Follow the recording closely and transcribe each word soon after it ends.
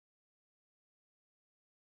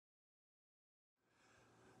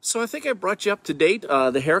So I think I brought you up to date.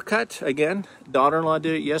 The haircut, again, daughter-in-law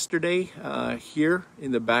did it yesterday here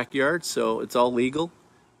in the backyard, so it's all legal.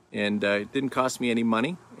 And it didn't cost me any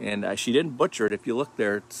money. And she didn't butcher it. If you look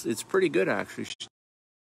there, it's pretty good, actually.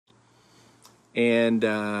 And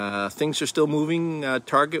things are still moving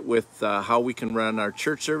target with how we can run our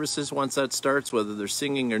church services once that starts, whether they're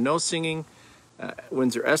singing or no singing.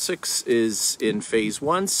 Windsor Essex is in phase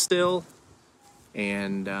 1 still.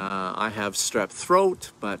 And I have strep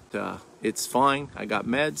throat, but it's fine. I got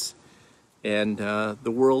meds, and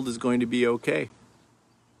the world is going to be okay.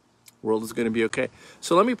 World is going to be okay.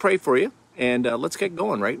 So let me pray for you, and let's get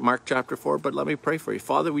going, right? Mark chapter 4, but let me pray for you.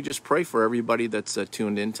 Father, we just pray for everybody that's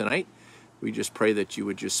tuned in tonight. We just pray that you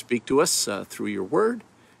would just speak to us through your word,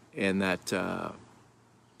 and that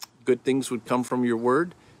good things would come from your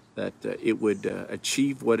word, that it would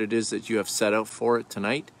achieve what it is that you have set out for it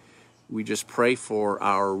tonight. We just pray for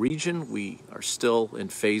our region. We are still in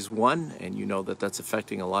phase 1, and you know that that's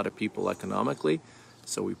affecting a lot of people economically.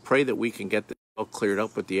 So we pray that we can get this all cleared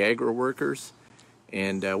up with the agri workers.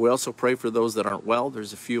 And we also pray for those that aren't well.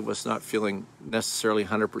 There's a few of us not feeling necessarily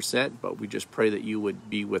 100%, but we just pray that you would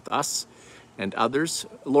be with us and others.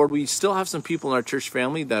 Lord, we still have some people in our church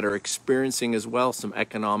family that are experiencing as well some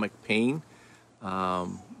economic pain. The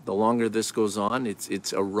longer this goes on,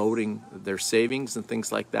 it's eroding their savings and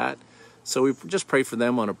things like that. So we just pray for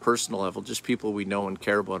them on a personal level, just people we know and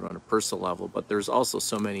care about on a personal level. But there's also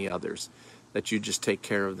so many others that you just take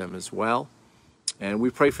care of them as well. And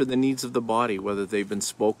we pray for the needs of the body, whether they've been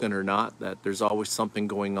spoken or not, that there's always something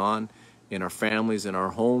going on in our families, in our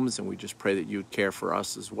homes, and we just pray that you would care for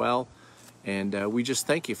us as well. And we just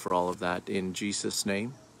thank you for all of that in Jesus'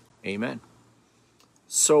 name. Amen.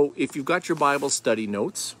 So if you've got your Bible study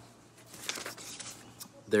notes,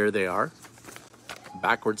 there they are.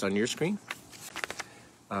 Backwards on your screen.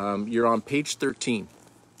 You're on page 13.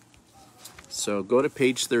 So go to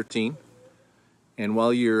page 13. And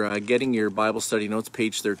while you're getting your Bible study notes,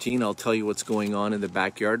 page 13, I'll tell you what's going on in the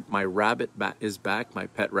backyard. My rabbit is back. My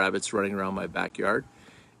pet rabbit's running around my backyard.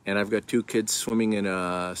 And I've got 2 kids swimming in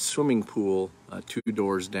a swimming pool 2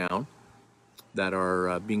 doors down that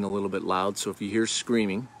are being a little bit loud. So if you hear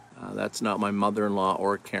screaming, that's not my mother-in-law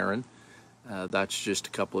or Karen. That's just a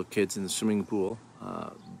couple of kids in the swimming pool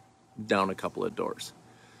down a couple of doors.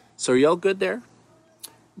 So are you all good there?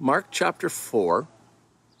 Mark chapter 4,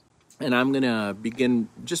 and I'm going to begin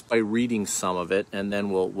just by reading some of it, and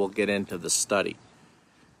then we'll get into the study.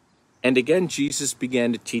 And again, Jesus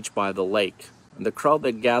began to teach by the lake, and the crowd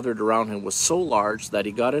that gathered around him was so large that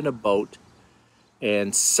he got in a boat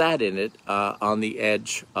and sat in it on the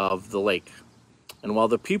edge of the lake. And while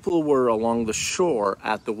the people were along the shore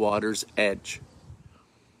at the water's edge,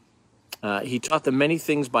 he taught them many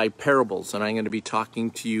things by parables, and I'm going to be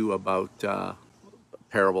talking to you about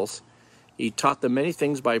parables. He taught them many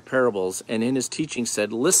things by parables, and in his teaching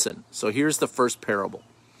said, listen. So here's the first parable.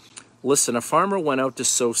 Listen, a farmer went out to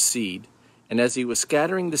sow seed, and as he was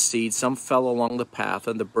scattering the seed, some fell along the path,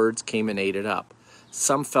 and the birds came and ate it up.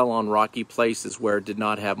 Some fell on rocky places where it did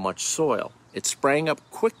not have much soil. It sprang up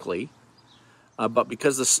quickly, but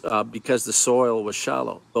because the soil was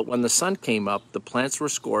shallow. But when the sun came up, the plants were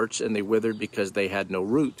scorched, and they withered because they had no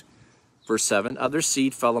root. Verse 7, other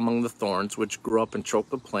seed fell among the thorns, which grew up and choked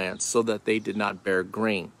the plants, so that they did not bear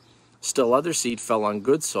grain. Still other seed fell on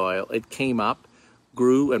good soil. It came up,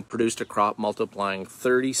 grew, and produced a crop multiplying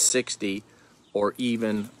 30, 60, or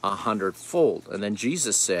even 100-fold. And then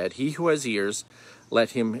Jesus said, he who has ears,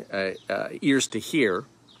 let him ears to hear,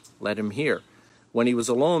 let him hear. When he was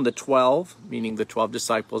alone, the 12, meaning the 12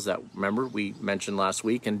 disciples that, remember, we mentioned last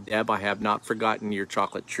week, and Deb, I have not forgotten your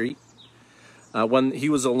chocolate treat. When he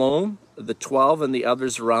was alone, the 12 and the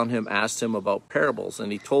others around him asked him about parables,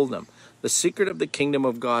 and he told them, the secret of the kingdom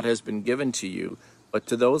of God has been given to you, but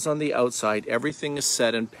to those on the outside, everything is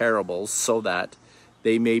said in parables, so that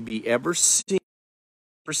they may be ever seeing,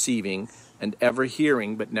 perceiving, and ever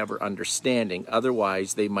hearing, but never understanding.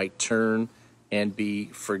 Otherwise, they might turn and be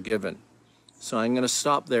forgiven. So I'm going to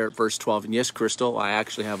stop there at verse 12. And yes, Crystal, I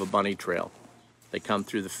actually have a bunny trail. They come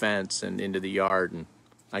through the fence and into the yard, and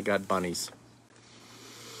I got bunnies.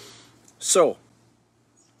 So,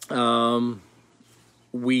 we're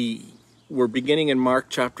beginning in Mark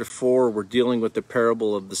chapter 4. We're dealing with the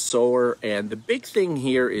parable of the sower. And the big thing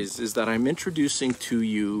here is that I'm introducing to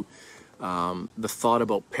you the thought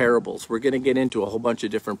about parables. We're going to get into a whole bunch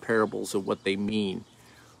of different parables of what they mean.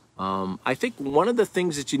 I think one of the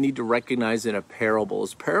things that you need to recognize in a parable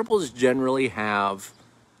is parables generally have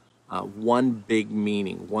one big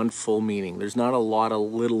meaning, one full meaning. There's not a lot of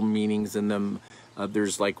little meanings in them.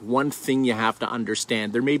 There's like one thing you have to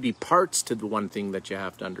understand. There may be parts to the one thing that you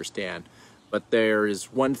have to understand, but there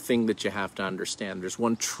is one thing that you have to understand. There's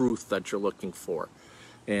one truth that you're looking for.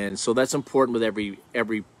 And so that's important with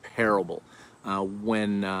every parable.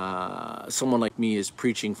 When someone like me is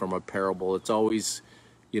preaching from a parable, it's always,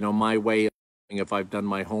 my way of, if I've done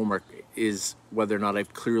my homework, is whether or not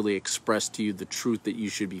I've clearly expressed to you the truth that you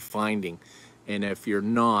should be finding. And if you're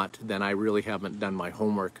not, then I really haven't done my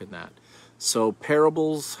homework in that. So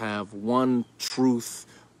parables have one truth,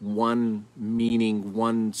 one meaning,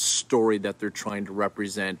 one story that they're trying to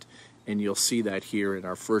represent. And you'll see that here in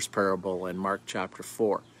our first parable in Mark chapter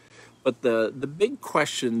 4. But the big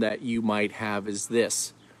question that you might have is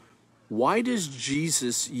this: why does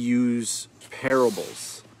Jesus use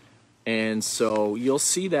parables? And so you'll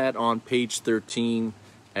see that on page 13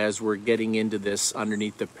 as we're getting into this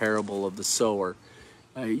underneath the parable of the sower.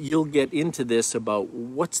 You'll get into this about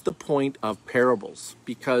what's the point of parables.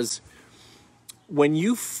 Because when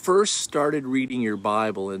you first started reading your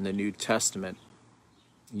Bible in the New Testament,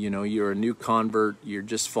 you're a new convert, you're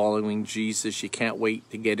just following Jesus, you can't wait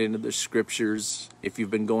to get into the scriptures. If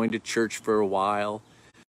you've been going to church for a while,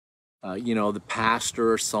 the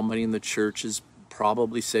pastor or somebody in the church has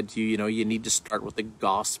probably said to you, you need to start with the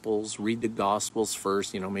Gospels, read the Gospels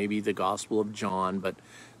first, maybe the Gospel of John, but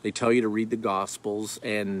they tell you to read the Gospels.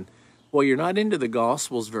 And, well, you're not into the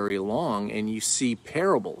Gospels very long, and you see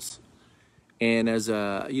parables. And as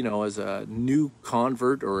a new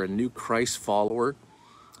convert or a new Christ follower,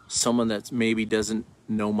 someone that maybe doesn't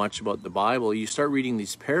know much about the Bible, you start reading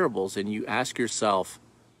these parables and you ask yourself,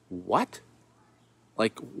 what?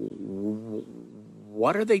 Like,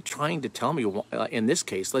 what are they trying to tell me? In this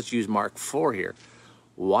case, let's use Mark 4 here.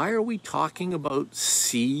 Why are we talking about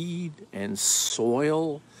seed and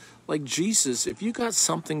soil? Like, Jesus, if you got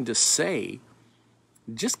something to say,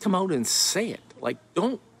 just come out and say it. Like,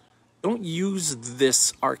 don't use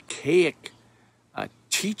this archaic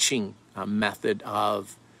teaching method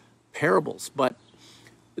of parables. But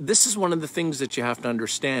this is one of the things that you have to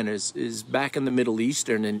understand is back in the Middle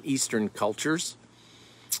Eastern and Eastern cultures,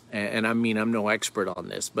 and I mean, I'm no expert on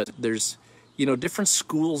this, but there's, different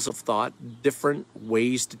schools of thought, different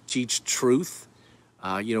ways to teach truth,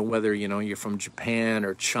 whether, you're from Japan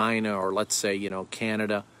or China or let's say,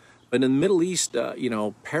 Canada. But in the Middle East,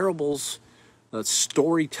 parables,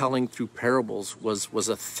 storytelling through parables was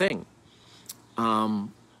a thing.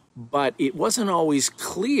 But it wasn't always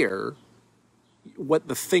clear what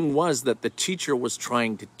the thing was that the teacher was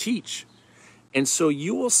trying to teach. And so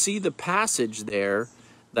you will see the passage there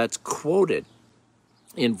that's quoted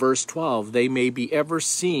in verse 12. They may be ever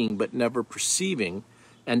seeing but never perceiving,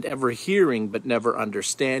 and ever hearing but never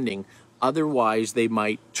understanding. Otherwise they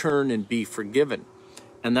might turn and be forgiven.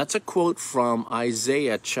 And that's a quote from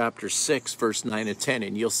Isaiah chapter 6, verse 9 and 10.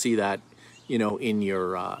 And you'll see that, in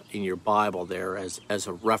your Bible there as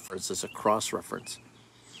a reference, as a cross-reference.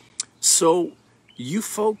 So you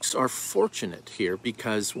folks are fortunate here,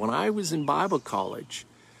 because when I was in Bible college,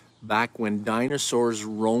 back when dinosaurs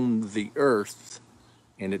roamed the earth,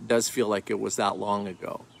 and it does feel like it was that long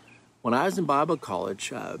ago, when I was in Bible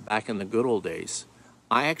college back in the good old days,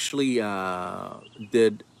 I actually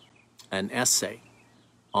did an essay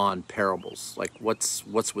on parables, like what's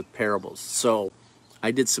with parables. So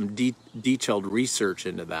I did some detailed research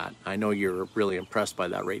into that. I know you're really impressed by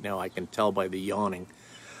that right now. I can tell by the yawning.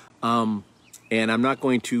 And I'm not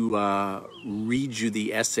going to read you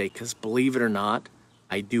the essay, because believe it or not,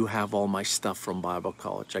 I do have all my stuff from Bible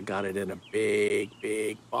college. I got it in a big,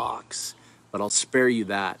 big box, but I'll spare you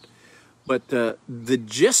that. But the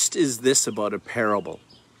gist is this about a parable.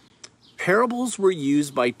 Parables were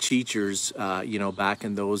used by teachers, back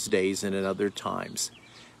in those days and in other times,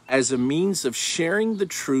 as a means of sharing the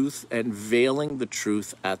truth and veiling the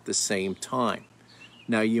truth at the same time.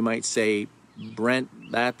 Now you might say,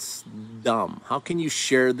 Brent, that's dumb. How can you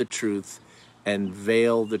share the truth and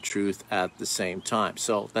veil the truth at the same time?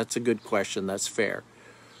 So that's a good question. That's fair.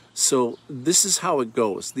 So this is how it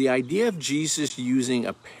goes. The idea of Jesus using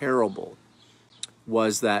a parable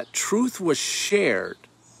was that truth was shared,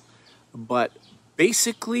 but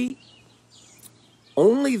basically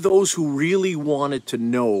only those who really wanted to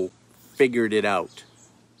know figured it out.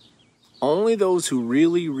 Only those who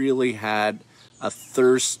really, really had a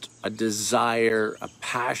thirst, a desire, a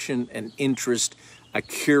passion, an interest, a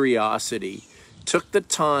curiosity, took the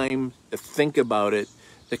time to think about it,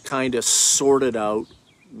 to kind of sort it out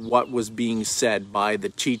what was being said by the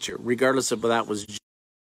teacher, regardless of whether that was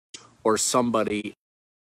or somebody.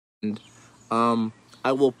 And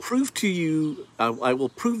I will prove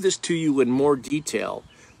this to you in more detail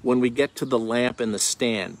when we get to the lamp and the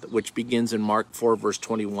stand, which begins in Mark 4, verse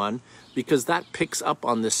 21, because that picks up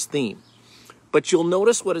on this theme. But you'll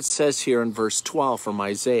notice what it says here in verse 12 from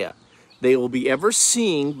Isaiah. They will be ever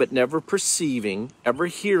seeing but never perceiving, ever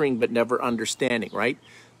hearing but never understanding, right?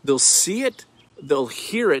 They'll see it, they'll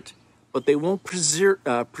hear it, but they won't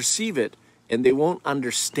perceive it, and they won't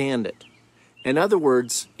understand it. In other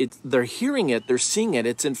words, they're hearing it, they're seeing it,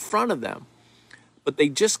 it's in front of them, but they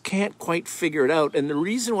just can't quite figure it out. And the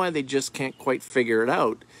reason why they just can't quite figure it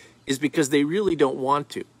out is because they really don't want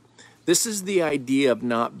to. This is the idea of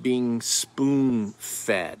not being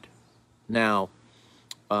spoon-fed. Now,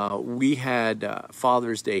 we had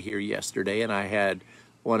Father's Day here yesterday, and I had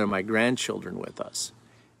one of my grandchildren with us.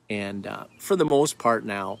 And for the most part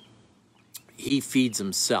now, he feeds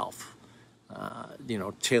himself. You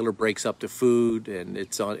know, Taylor breaks up the food, and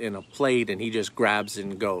it's in a plate, and he just grabs it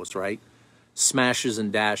and goes, right? Smashes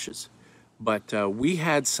and dashes. But we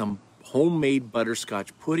had some homemade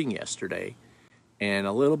butterscotch pudding yesterday, and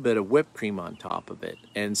a little bit of whipped cream on top of it.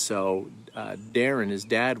 And so Darren, his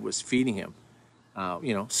dad, was feeding him,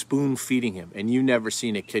 you know, spoon feeding him. And you never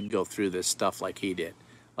seen a kid go through this stuff like he did.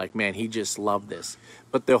 Like, man, he just loved this.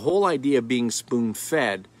 But the whole idea of being spoon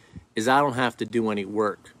fed is I don't have to do any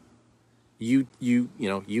work. You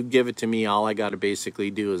know, you give it to me, all I got to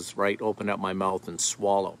basically do is, right, open up my mouth and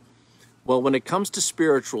swallow. Well, when it comes to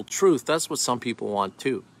spiritual truth, that's what some people want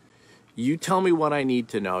too. You tell me what I need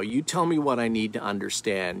to know. You tell me what I need to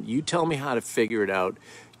understand. You tell me how to figure it out.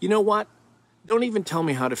 You know what? Don't even tell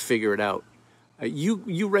me how to figure it out.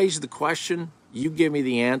 You raise the question, you give me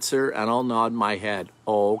the answer, and I'll nod my head.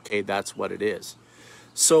 Oh, okay, that's what it is.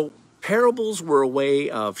 So parables were a way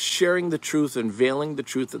of sharing the truth and veiling the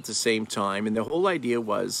truth at the same time. And the whole idea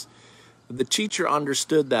was the teacher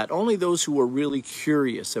understood that only those who were really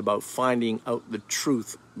curious about finding out the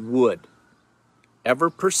truth would.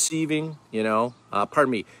 Ever perceiving, you know,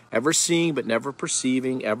 ever seeing but never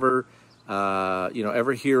perceiving, ever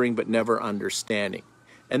hearing but never understanding.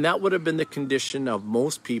 And that would have been the condition of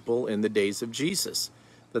most people in the days of Jesus,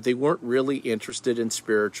 that they weren't really interested in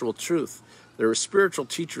spiritual truth. There were spiritual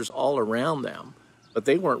teachers all around them, but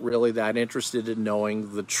they weren't really that interested in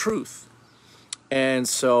knowing the truth. And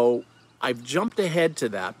so I've jumped ahead to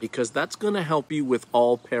that because that's going to help you with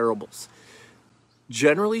all parables.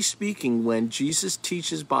 Generally speaking, when Jesus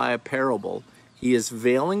teaches by a parable, he is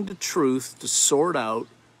veiling the truth to sort out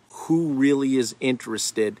who really is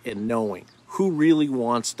interested in knowing, who really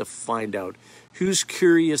wants to find out, who's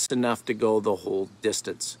curious enough to go the whole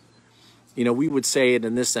distance. You know, we would say it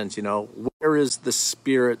in this sense, you know, where is the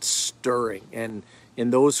Spirit stirring? And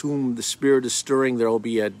in those whom the Spirit is stirring, there will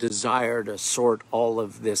be a desire to sort all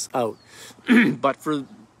of this out. But for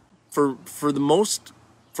most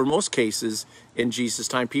cases in Jesus'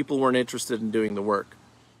 time, people weren't interested in doing the work.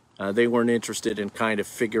 They weren't interested in kind of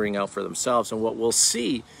figuring out for themselves. And what we'll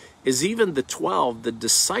see is even the 12, the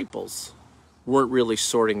disciples, weren't really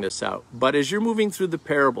sorting this out. But as you're moving through the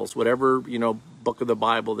parables, whatever, you know, book of the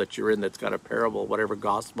Bible that you're in that's got a parable, whatever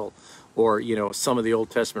gospel, or, you know, some of the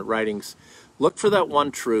Old Testament writings, look for that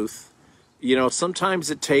one truth. You know,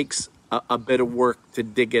 sometimes it takes a bit of work to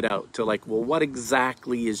dig it out, to like, well, what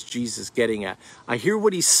exactly is Jesus getting at? I hear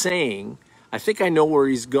what he's saying. I think I know where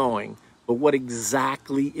he's going, but what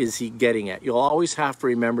exactly is he getting at? You'll always have to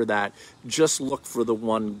remember that. Just look for the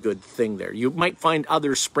one good thing there. You might find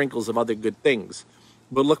other sprinkles of other good things,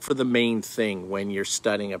 but look for the main thing when you're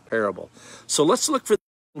studying a parable. So let's look for the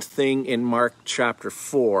main thing in Mark chapter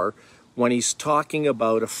 4 when he's talking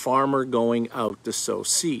about a farmer going out to sow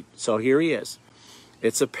seed. So here he is.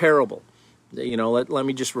 It's a parable. You know, let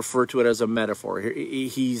me just refer to it as a metaphor.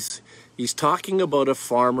 He's talking about a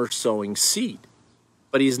farmer sowing seed,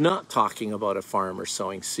 but he's not talking about a farmer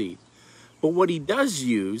sowing seed. But what he does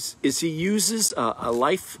use is he uses a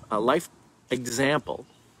life example.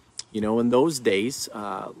 You know, in those days,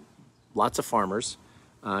 lots of farmers,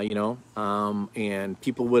 and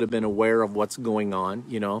people would have been aware of what's going on,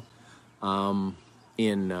 you know,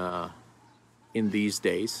 in these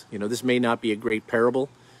days. You know, this may not be a great parable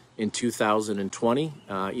in 2020,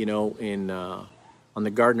 on the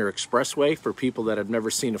Gardner Expressway for people that have never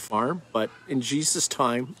seen a farm, but in Jesus'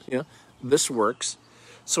 time, you know, this works.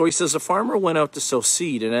 So he says, a farmer went out to sow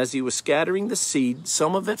seed, and as he was scattering the seed,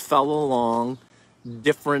 some of it fell along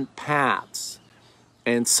different paths,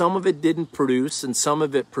 and some of it didn't produce, and some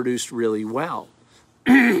of it produced really well.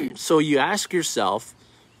 So you ask yourself,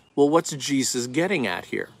 well, what's Jesus getting at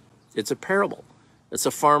here? It's a parable. It's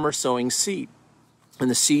a farmer sowing seed. And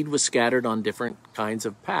the seed was scattered on different kinds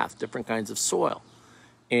of path, different kinds of soil.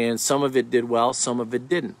 And some of it did well, some of it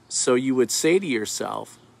didn't. So you would say to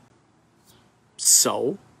yourself,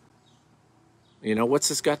 so You know, what's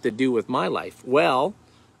this got to do with my life? Well,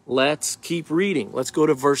 let's keep reading. Let's go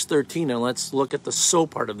to verse 13 and let's look at the so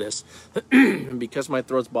part of this. Because my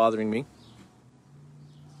throat's bothering me.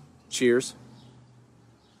 Cheers.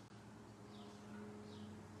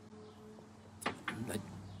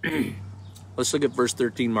 Let's look at verse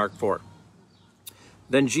 13, Mark 4.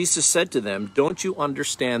 Then Jesus said to them, "Don't you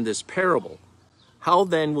understand this parable? How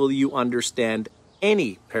then will you understand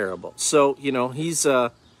any parable?" So, you know, he's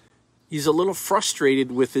a little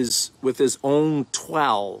frustrated with his own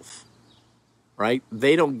 12, right?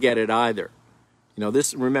 They don't get it either. You know,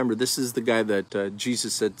 remember, this is the guy that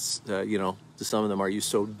Jesus said, you know, to some of them, "Are you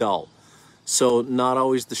so dull?" So not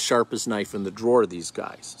always the sharpest knife in the drawer, these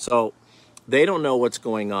guys. So they don't know what's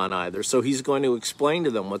going on either. So he's going to explain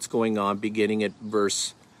to them what's going on beginning at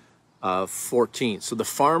verse 14. So the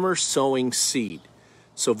farmer sowing seed.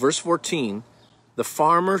 So verse 14, the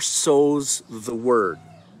farmer sows the word.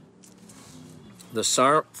 The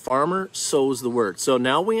farmer sows the word. So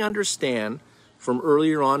now we understand from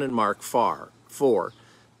earlier on in Mark 4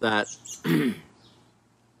 that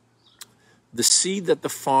the seed that the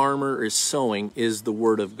farmer is sowing is the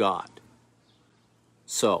word of God.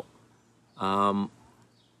 So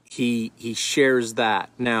he shares that.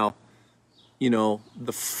 Now, you know,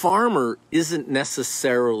 the farmer isn't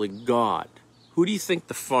necessarily God. Who do you think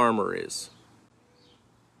the farmer is?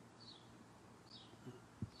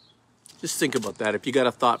 Just think about that. If you got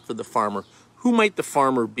a thought for the farmer, who might the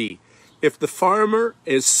farmer be? If the farmer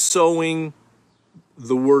is sowing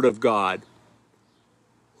the word of God,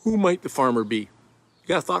 who might the farmer be? You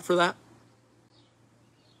got a thought for that?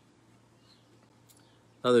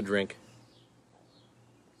 Another drink.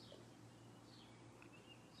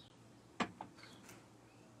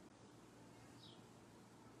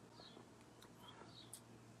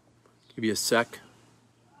 Give you a sec.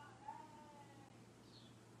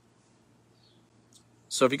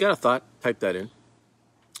 So if you got a thought, type that in.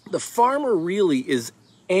 The farmer really is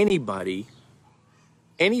anybody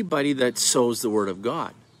that sows the word of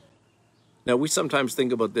God. Now, we sometimes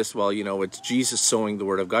think about this, well, you know, it's Jesus sowing the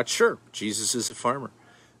word of God. Sure, Jesus is a farmer.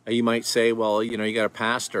 You might say, well, you know, you got a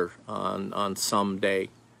pastor on some day,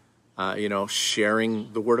 you know,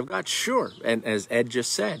 sharing the word of God. Sure. And as Ed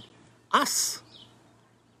just said, us,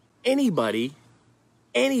 anybody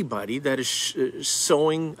that is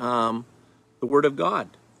sowing the word of God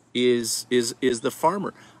is the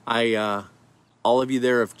farmer. All of you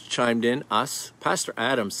there have chimed in. Us, Pastor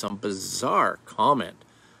Adam, some bizarre comment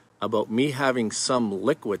about me having some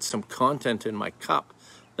liquid, some content in my cup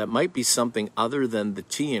that might be something other than the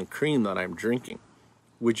tea and cream that I'm drinking.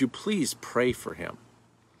 Would you please pray for him?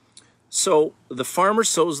 So the farmer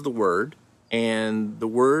sows the word, and the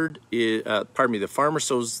word is, the farmer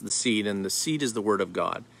sows the seed, and the seed is the word of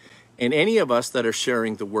God. And any of us that are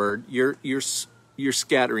sharing the word, you're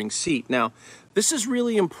scattering seed. Now, this is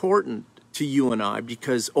really important to you and I,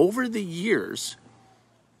 because over the years,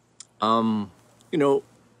 you know,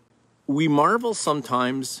 we marvel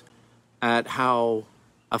sometimes at how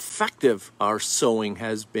effective our sowing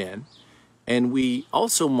has been, and we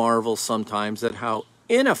also marvel sometimes at how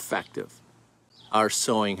ineffective our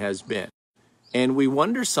sowing has been. And we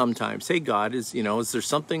wonder sometimes, hey, God, is there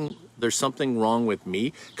something wrong with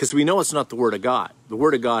me? Because we know it's not the word of God. The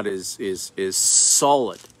word of God is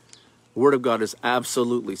solid. The word of God is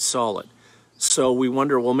absolutely solid. So we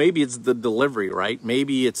wonder, well, maybe it's the delivery, right?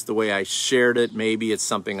 Maybe it's the way I shared it. Maybe it's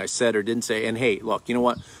something I said or didn't say. And hey, look, you know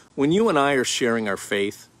what? When you and I are sharing our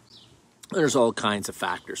faith, there's all kinds of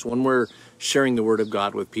factors. When we're sharing the word of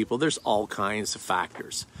God with people, there's all kinds of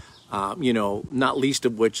factors. You know, not least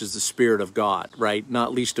of which is the Spirit of God, right?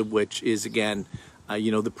 Not least of which is, again,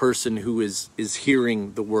 you know, the person who is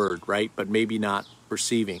hearing the word, right? But maybe not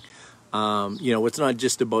perceiving. You know, it's not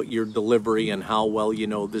just about your delivery and how well you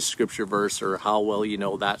know this scripture verse or how well you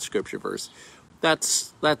know that scripture verse.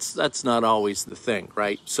 That's not always the thing,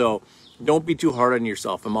 right? So don't be too hard on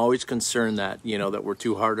yourself. I'm always concerned that, you know, that we're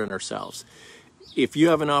too hard on ourselves. If you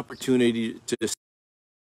have an opportunity to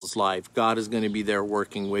life, God is going to be there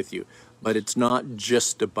working with you, but it's not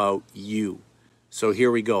just about you. So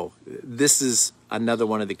here we go. This is another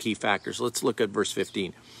one of the key factors. Let's look at verse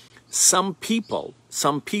 15. Some people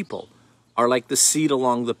are like the seed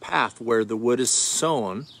along the path where the wood is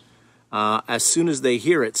sown. As soon as they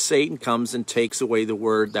hear it, Satan comes and takes away the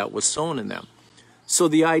word that was sown in them. So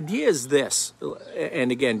the idea is this,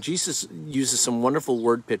 and again, Jesus uses some wonderful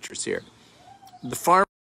word pictures here. The farmer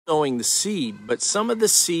sowing the seed, but some of the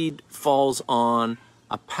seed falls on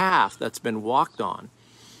a path that's been walked on,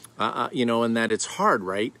 you know, and that it's hard,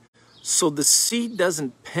 right? So the seed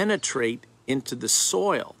doesn't penetrate into the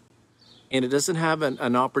soil. and it doesn't have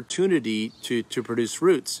an opportunity to produce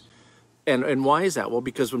roots. And why is that? Well,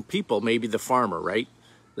 because when people, maybe the farmer, right,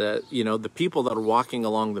 the people that are walking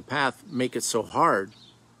along the path make it so hard,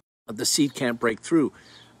 the seed can't break through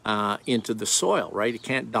into the soil, right? It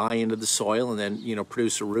can't die into the soil and then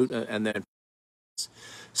produce a root, and then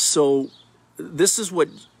so this is what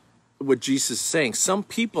Jesus is saying. Some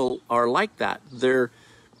people are like that. They're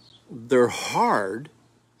hard,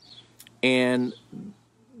 and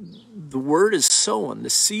the word is sown, the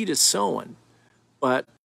seed is sown, but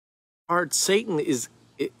hard. Satan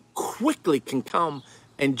it quickly can come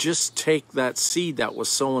and just take that seed that was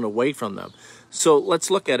sown away from them. So let's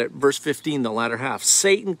look at it. Verse 15, the latter half.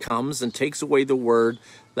 Satan comes and takes away the word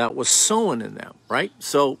that was sown in them, right?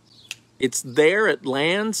 So it's there, it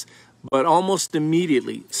lands, but almost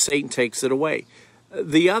immediately Satan takes it away.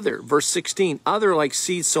 The other, verse 16, other like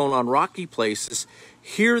seed sown on rocky places,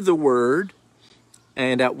 hear the word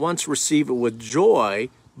and at once receive it with joy,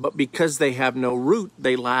 but because they have no root,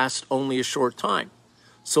 they last only a short time.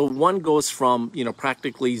 So one goes from,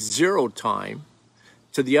 practically zero time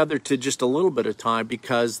to the other to just a little bit of time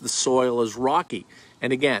because the soil is rocky.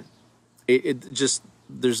 And again, it just,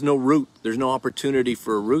 there's no root. There's no opportunity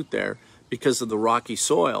for a root there because of the rocky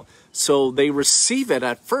soil. So they receive it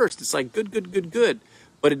at first. It's like good,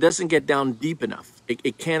 but it doesn't get down deep enough.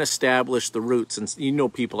 It can't establish the roots. And you know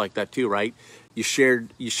people like that too, right? You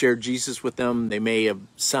shared Jesus with them. They may have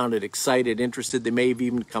sounded excited, interested. They may have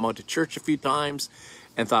even come out to church a few times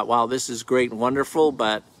and thought, wow, this is great and wonderful,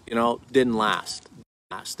 but, didn't last.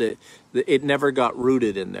 It never got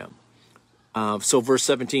rooted in them. So verse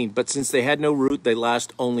 17, but since they had no root, they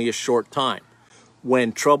last only a short time.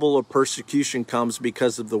 When trouble or persecution comes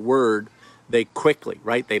because of the word, they quickly,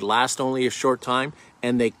 right? They last only a short time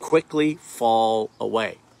and they quickly fall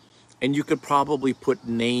away. And you could probably put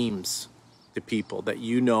names to people that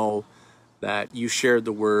that you shared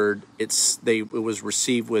the word. It was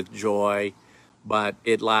received with joy, but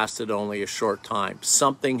it lasted only a short time.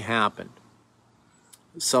 Something happened,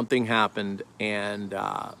 and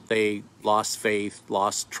they lost faith,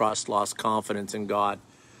 lost trust, lost confidence in God.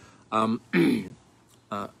 An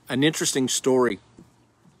interesting story.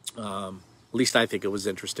 At least I think it was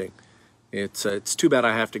interesting. It's too bad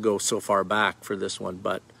I have to go so far back for this one,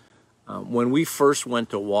 but when we first went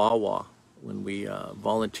to Wawa, when we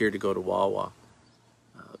volunteered to go to Wawa,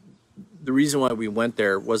 the reason why we went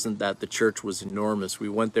there wasn't that the church was enormous. We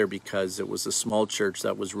went there because it was a small church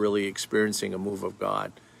that was really experiencing a move of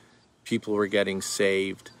God. People were getting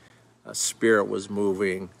saved, Spirit was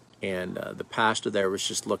moving, and the pastor there was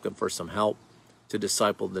just looking for some help to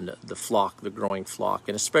disciple the flock, the growing flock,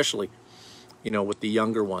 and especially, with the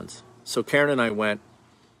younger ones. So Karen and I went,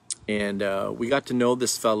 and we got to know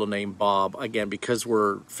this fellow named Bob. Again, because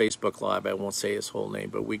we're Facebook Live, I won't say his whole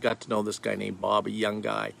name, but we got to know this guy named Bob, a young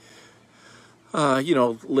guy.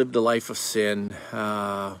 Lived a life of sin,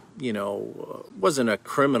 wasn't a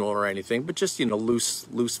criminal or anything, but just,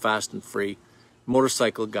 loose, fast and free,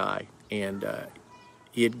 motorcycle guy. And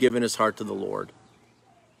he had given his heart to the Lord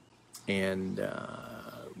and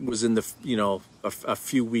was in a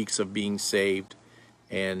few weeks of being saved.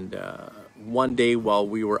 And one day while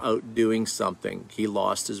we were out doing something, he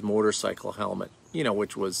lost his motorcycle helmet,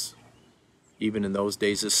 which was, even in those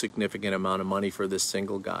days, a significant amount of money for this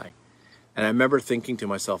single guy. And I remember thinking to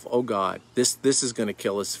myself, oh God, this is going to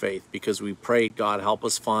kill his faith, because we prayed, God, help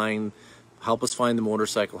us find the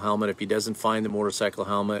motorcycle helmet. If he doesn't find the motorcycle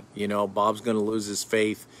helmet, Bob's going to lose his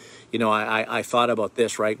faith. I thought about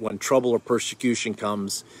this, right? When trouble or persecution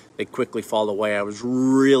comes, they quickly fall away. I was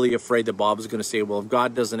really afraid that Bob was going to say, well, if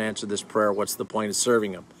God doesn't answer this prayer, what's the point of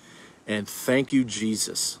serving him? And thank you,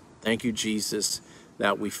 Jesus. Thank you, Jesus,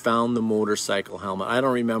 that we found the motorcycle helmet. I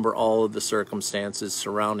don't remember all of the circumstances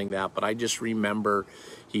surrounding that, but I just remember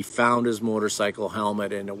he found his motorcycle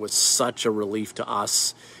helmet, and it was such a relief to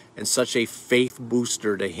us and such a faith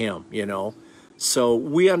booster to him, So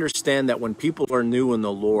we understand that when people are new in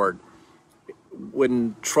the Lord,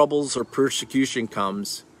 when troubles or persecution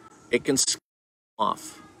comes, it can scare them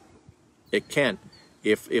off. It can.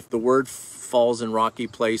 If the word falls in rocky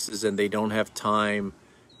places and they don't have time,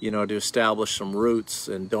 to establish some roots,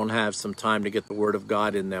 and don't have some time to get the word of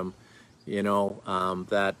God in them,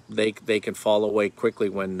 that they can fall away quickly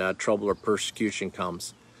when trouble or persecution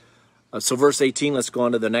comes. So verse 18, let's go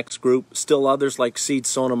on to the next group. Still others, like seed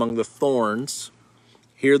sown among the thorns,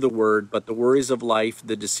 hear the word, but the worries of life,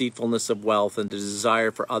 the deceitfulness of wealth, and the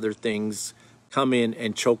desire for other things come in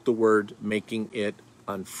and choke the word, making it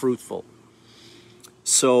unfruitful.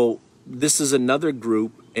 So this is another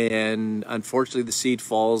group, and unfortunately the seed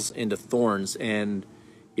falls into thorns. And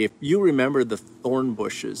If you remember the thorn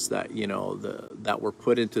bushes that, that were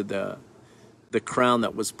put into the crown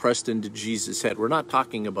that was pressed into Jesus' head, we're not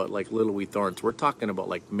talking about like little wee thorns. We're talking about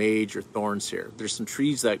like major thorns here. There's some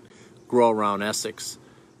trees that grow around Essex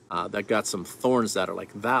that got some thorns that are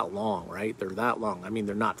like that long, right? They're that long. I mean,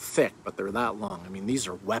 they're not thick, but they're that long. I mean, these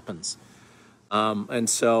are weapons. And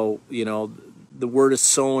so, the word is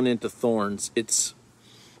sown into thorns. It's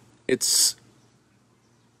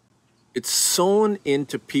sown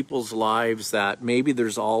into people's lives that maybe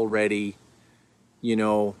there's already,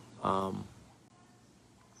 what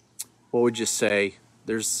would you say?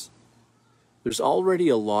 There's already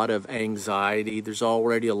a lot of anxiety. There's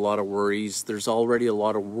already a lot of worries. There's already a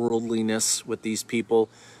lot of worldliness with these people.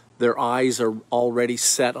 Their eyes are already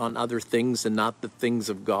set on other things and not the things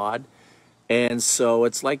of God. And so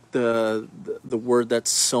it's like the word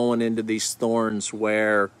that's sown into these thorns,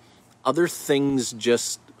 where other things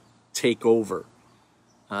just take over.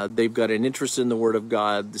 They've got an interest in the Word of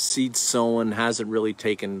God. The seed sown hasn't really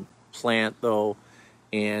taken plant, though,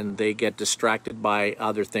 and they get distracted by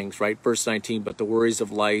other things, right? Verse 19, but the worries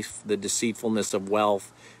of life, the deceitfulness of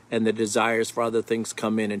wealth, and the desires for other things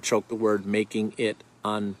come in and choke the word, making it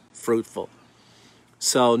unfruitful.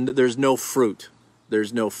 So there's no fruit.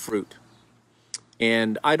 There's no fruit.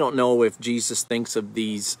 And I don't know if Jesus thinks of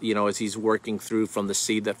these, as he's working through from the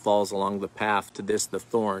seed that falls along the path to this, the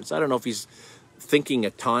thorns. I don't know if he's thinking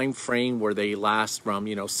a time frame where they last from,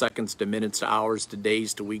 seconds to minutes to hours to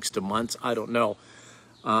days to weeks to months. I don't know.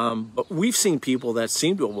 But we've seen people that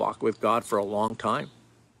seem to walk with God for a long time.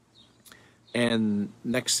 And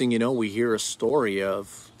next thing you know, we hear a story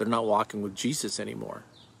of they're not walking with Jesus anymore.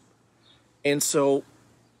 And so,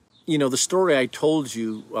 the story I told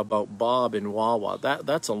you about Bob and Wawa,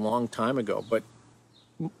 that's a long time ago. But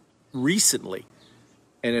recently,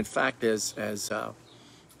 and in fact, as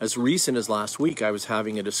recent as last week, I was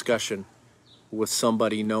having a discussion with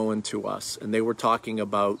somebody known to us, and they were talking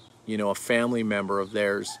about, a family member of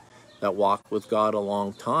theirs that walked with God a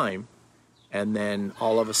long time, and then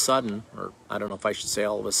all of a sudden, or I don't know if I should say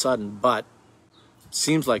all of a sudden, but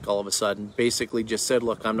seems like all of a sudden, basically just said,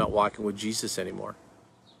 look, I'm not walking with Jesus anymore.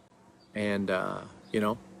 And,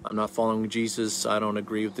 I'm not following Jesus. I don't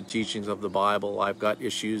agree with the teachings of the Bible. I've got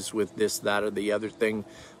issues with this, that, or the other thing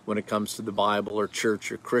when it comes to the Bible or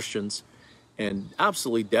church or Christians. And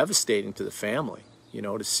absolutely devastating to the family,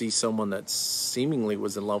 to see someone that seemingly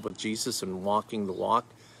was in love with Jesus and walking the walk.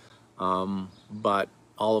 But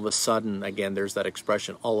all of a sudden, again, there's that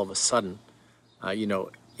expression, all of a sudden,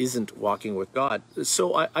 isn't walking with God.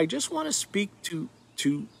 So I just want to speak to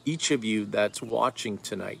each of you that's watching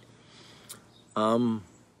tonight. The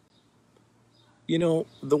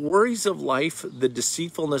worries of life, the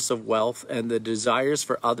deceitfulness of wealth, and the desires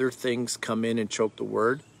for other things come in and choke the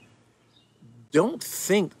word. Don't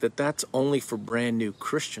think that that's only for brand new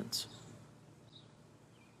Christians.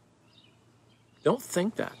 Don't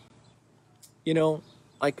think that.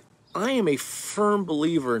 I am a firm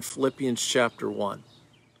believer in Philippians chapter 1.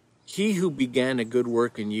 He who began a good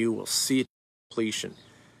work in you will see it to completion.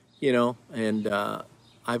 And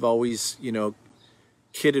I've always,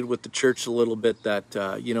 kidded with the church a little bit that,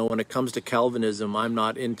 when it comes to Calvinism, I'm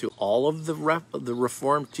not into all of the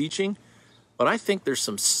Reformed teaching, but I think there's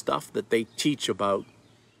some stuff that they teach about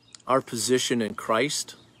our position in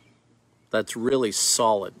Christ that's really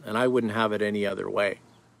solid, and I wouldn't have it any other way.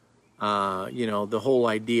 The whole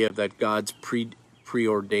idea that God's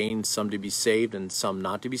preordained some to be saved and some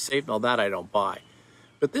not to be saved, all that I don't buy.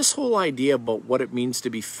 But this whole idea about what it means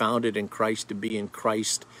to be founded in Christ, to be in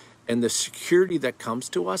Christ, and the security that comes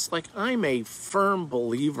to us, I'm a firm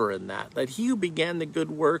believer in that he who began the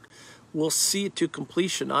good work will see it to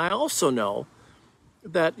completion. I also know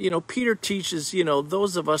that, Peter teaches,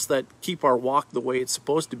 those of us that keep our walk the way it's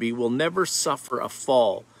supposed to be will never suffer a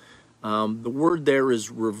fall. The word there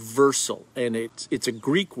is reversal, and it's a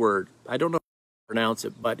Greek word. I don't know how to pronounce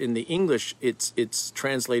it, but in the English, it's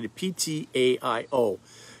translated P-T-A-I-O.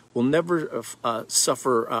 Will never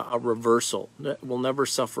suffer a reversal. Will never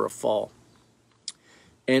suffer a fall.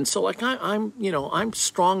 And so, I'm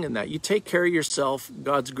strong in that. You take care of yourself.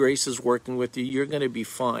 God's grace is working with you. You're going to be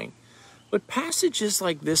fine. But passages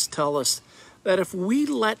like this tell us that if we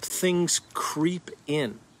let things creep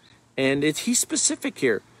in, and he's specific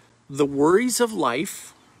here, the worries of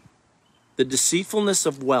life, the deceitfulness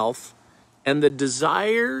of wealth, and the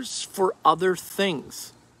desires for other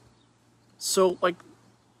things. So,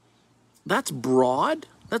 that's broad.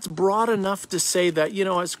 That's broad enough to say that,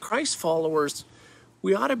 as Christ followers,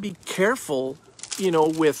 we ought to be careful,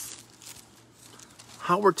 with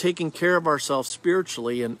how we're taking care of ourselves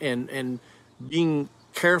spiritually and being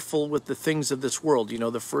careful with the things of this world. You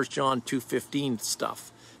know, the 1 John 2:15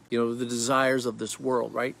 stuff, you know, the desires of this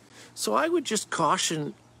world, right? So I would just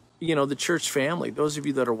caution, you know, the church family, those of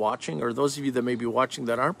you that are watching, or those of you that may be watching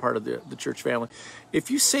that aren't part of the church family.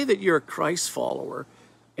 If you say that you're a Christ follower,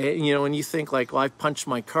 and, you know, and you think like, well, I've punched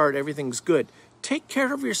my card, everything's good. Take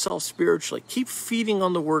care of yourself spiritually. Keep feeding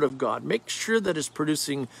on the Word of God. Make sure that it's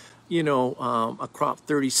producing, you know, a crop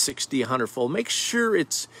 30, 60, 100-fold. Make sure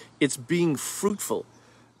it's being fruitful,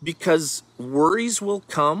 because worries will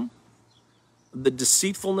come. The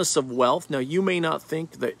deceitfulness of wealth. Now, you may not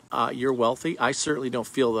think that you're wealthy. I certainly don't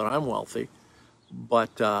feel that I'm wealthy.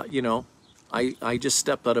 But, you know, I just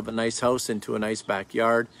stepped out of a nice house into a nice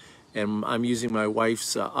backyard, and I'm using my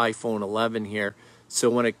wife's iPhone 11 here. So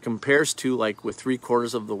when it compares to, like, with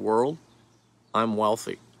 3/4 of the world, I'm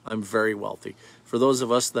wealthy. I'm very wealthy. For those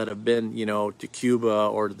of us that have been, you know, to Cuba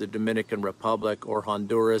or the Dominican Republic or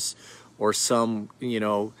Honduras or some, you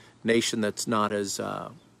know, nation that's not as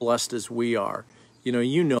blessed as we are, you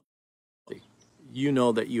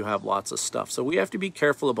know that you have lots of stuff. So we have to be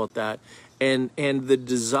careful about that, and the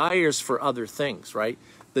desires for other things, right?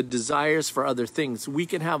 The desires for other things. We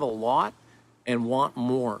can have a lot and want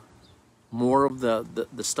more of the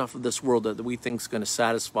stuff of this world that we think is going to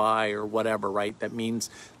satisfy or whatever, right? That means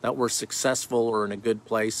that we're successful or in a good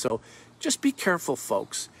place. So just be careful,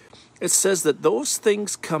 folks. It says that those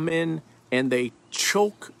things come in and they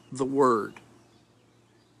choke the word,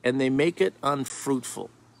 and they make it unfruitful.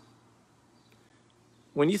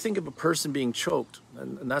 When you think of a person being choked,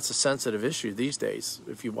 and that's a sensitive issue these days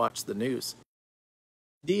if you watch the news,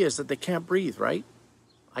 the idea is that they can't breathe, right?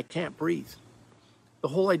 I can't breathe. The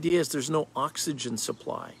whole idea is there's no oxygen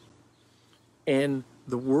supply. And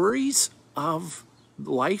the worries of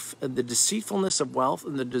life and the deceitfulness of wealth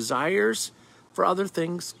and the desires for other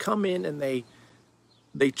things come in, and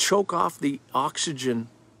they choke off the oxygen,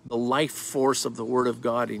 the life force of the Word of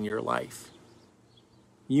God in your life.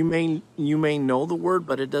 You may know the Word,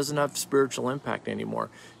 but it doesn't have spiritual impact anymore.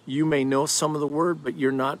 You may know some of the Word, but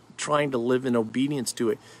you're not trying to live in obedience to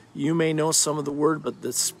it. You may know some of the Word, but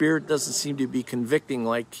the Spirit doesn't seem to be convicting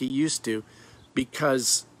like He used to,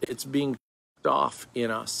 because it's being off in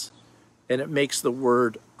us, and it makes the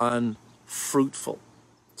Word unfruitful.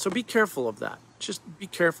 So be careful of that. Just be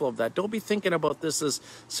careful of that. Don't be thinking about this as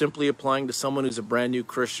simply applying to someone who's a brand new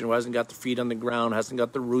Christian, who hasn't got the feet on the ground, hasn't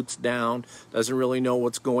got the roots down, doesn't really know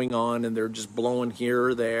what's going on, and they're just blowing here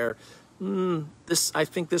or there. I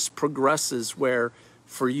think this progresses where,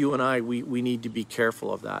 for you and I, we need to be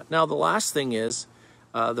careful of that. Now, the last thing is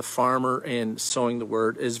the farmer and sowing the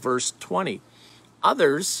word is verse 20.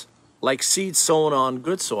 Others, like seed sown on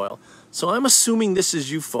good soil. So I'm assuming this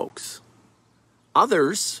is you folks.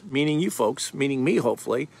 Others, meaning you folks, meaning me,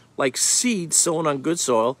 hopefully, like seed sown on good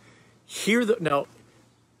soil. Now,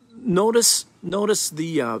 notice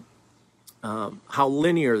the how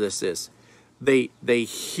linear this is. They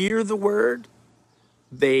hear the word,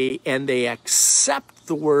 they accept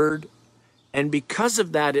the word, and because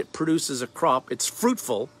of that, it produces a crop. It's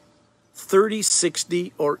fruitful, 30,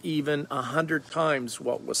 60, or even 100 times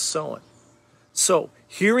what was sown. So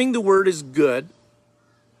hearing the word is good.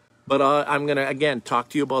 But I'm going to, again, talk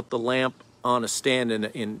to you about the lamp on a stand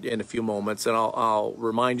in a few moments, and I'll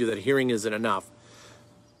remind you that hearing isn't enough.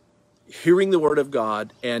 Hearing the Word of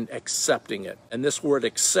God and accepting it. And this word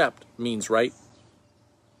accept means, right,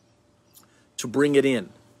 to bring it in,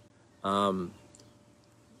 that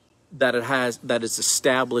it's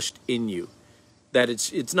established in you. That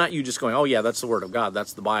it's not you just going, oh yeah, that's the Word of God,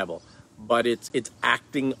 that's the Bible. But it's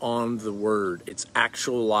acting on the Word. It's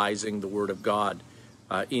actualizing the Word of God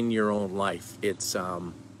in your own life. It's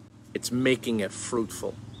making it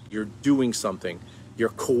fruitful. You're doing something. You're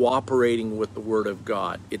cooperating with the Word of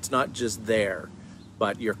God. It's not just there,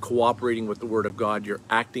 but you're cooperating with the Word of God. You're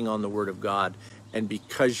acting on the Word of God, and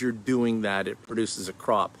because you're doing that, it produces a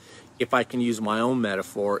crop. If I can use my own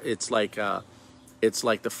metaphor, it's like the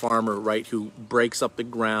farmer, right, who breaks up the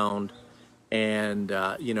ground and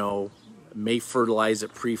may fertilize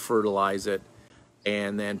it, pre-fertilize it,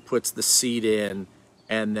 and then puts the seed in,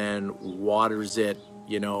 and then waters it,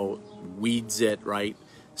 weeds it, right,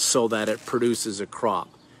 so that it produces a crop.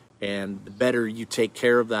 And the better you take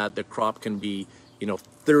care of that, the crop can be,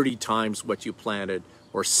 30 times what you planted,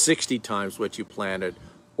 or 60 times what you planted,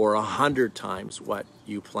 or 100 times what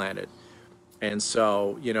you planted. And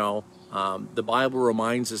so, the Bible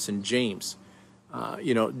reminds us in James,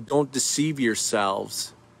 don't deceive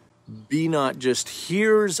yourselves. Be not just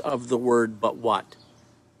hearers of the word, but what?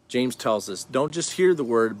 James tells us, don't just hear the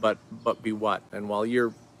word, but be what? And while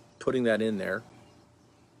you're putting that in there,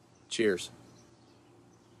 cheers.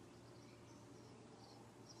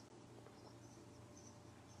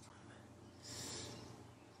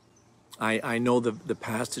 I know the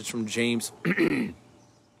passage from James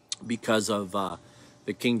because of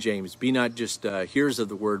the King James. Be not just hearers of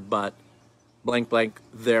the word, but blank, blank,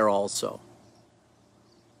 there also.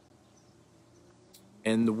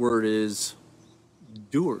 And the word is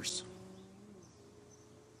doers.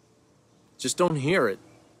 Just don't hear it,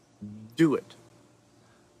 do it.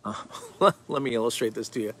 Let me illustrate this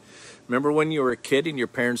to you. Remember when you were a kid and your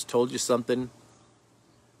parents told you something,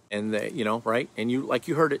 and they, right? And you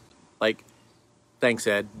heard it, like, thanks,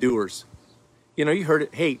 Ed, doers. You heard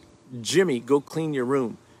it. Hey, Jimmy, go clean your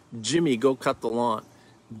room. Jimmy, go cut the lawn.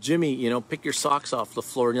 Jimmy, pick your socks off the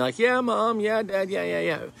floor. And you're like, yeah, Mom, yeah, Dad,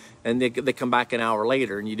 yeah. And they come back an hour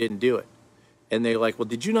later and you didn't do it. And they're like, well,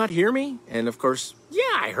 did you not hear me? And of course, yeah,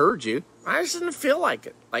 I heard you. I just didn't feel like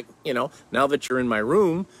it. Like, now that you're in my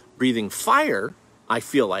room breathing fire, I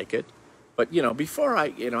feel like it. But, before I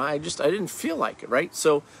didn't feel like it, right?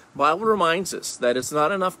 So Bible reminds us that it's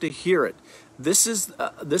not enough to hear it. This is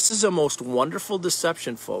a most wonderful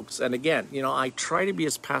deception, folks. And again, I try to be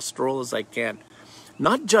as pastoral as I can.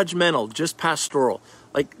 Not judgmental, just pastoral.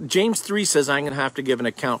 Like James 3 says, I'm going to have to give an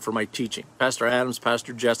account for my teaching. Pastor Adams,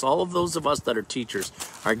 Pastor Jess, all of those of us that are teachers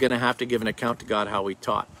are going to have to give an account to God how we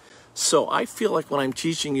taught. So I feel like when I'm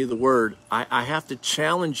teaching you the word, I have to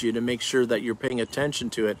challenge you to make sure that you're paying attention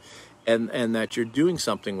to it and that you're doing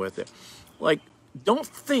something with it. Like, don't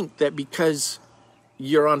think that because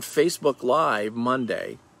you're on Facebook Live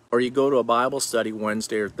Monday, or you go to a Bible study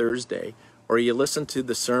Wednesday or Thursday, or you listen to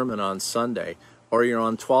the sermon on Sunday, or you're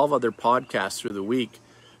on 12 other podcasts through the week,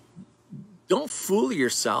 don't fool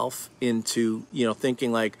yourself into,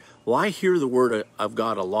 thinking like, well, I hear the word of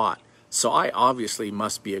God a lot, so I obviously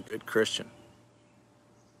must be a good Christian.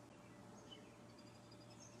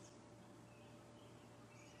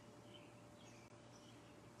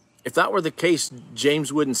 If that were the case,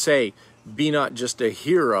 James wouldn't say, be not just a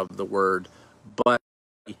hearer of the word, but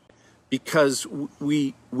because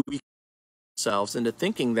we ourselves into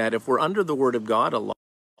thinking that if we're under the word of God a lot,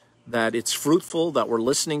 that it's fruitful, that we're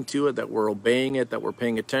listening to it, that we're obeying it, that we're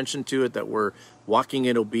paying attention to it, that we're walking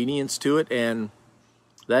in obedience to it, and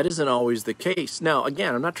that isn't always the case. Now,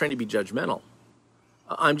 again, I'm not trying to be judgmental.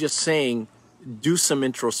 I'm just saying, do some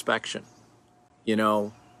introspection.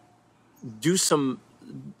 Do some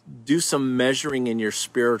measuring in your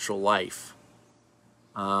spiritual life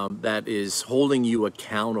that is holding you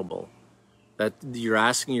accountable. That you're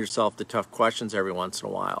asking yourself the tough questions every once in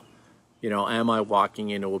a while. Am I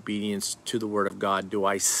walking in obedience to the word of God? Do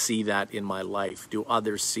I see that in my life? Do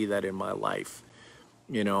others see that in my life?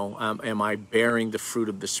 Am I bearing the fruit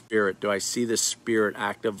of the Spirit? Do I see the Spirit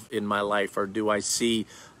active in my life? Or do I see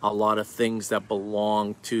a lot of things that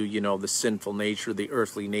belong to, the sinful nature, the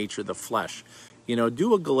earthly nature, the flesh?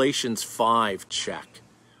 Do a Galatians 5 check.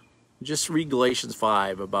 Just read Galatians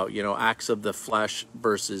 5 about, acts of the flesh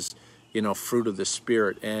versus, fruit of the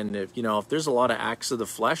Spirit. And if there's a lot of acts of the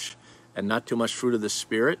flesh and not too much fruit of the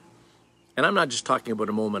Spirit, and I'm not just talking about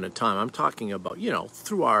a moment in time, I'm talking about,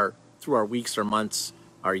 through our weeks or months,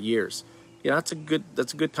 our years. That's a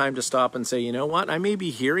good time to stop and say, you know what, I may be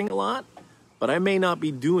hearing a lot, but I may not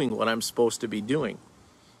be doing what I'm supposed to be doing.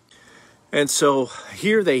 And so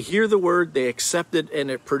here they hear the word, they accept it,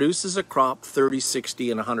 and it produces a crop 30,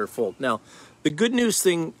 60, and 100-fold. Now, the good news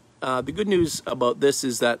about this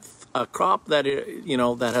is that a crop that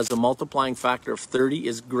that has a multiplying factor of 30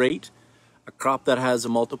 is great. A crop that has a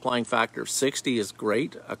multiplying factor of 60 is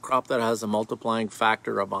great. A crop that has a multiplying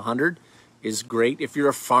factor of 100 is great. If you're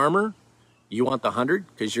a farmer, you want the 100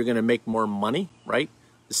 because you're going to make more money, right?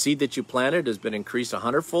 The seed that you planted has been increased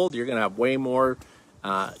 100-fold. You're going to have way more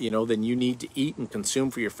than you need to eat and consume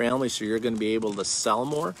for your family, so you're going to be able to sell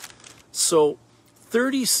more. So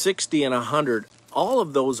 30, 60, and 100, all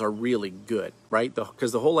of those are really good, right?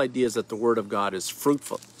 Because the whole idea is that the word of God is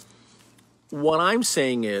fruitful. What I'm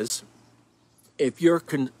saying is, if you're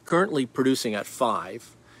currently producing at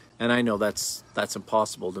 5, and I know that's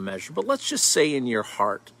impossible to measure, but let's just say in your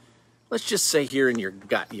heart, let's just say here in your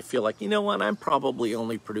gut, you feel like, you know what, I'm probably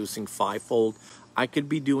only producing 5-fold. I could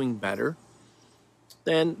be doing better.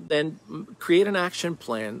 Then create an action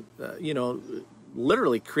plan,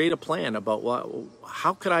 literally create a plan about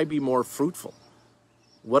how could I be more fruitful?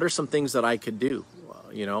 What are some things that I could do?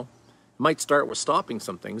 Might start with stopping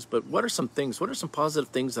some things, but what are some positive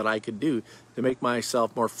things that I could do to make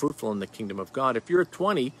myself more fruitful in the kingdom of God? If you're a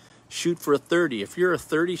 20, shoot for a 30. If you're a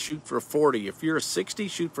 30, shoot for a 40. If you're a 60,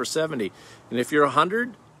 shoot for 70. And if you're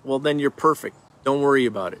 100, well, then you're perfect. Don't worry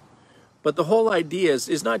about it. But the whole idea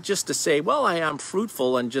is not just to say, well, I am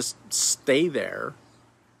fruitful and just stay there.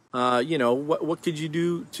 What could you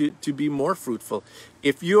do to be more fruitful?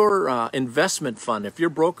 if your investment fund, if your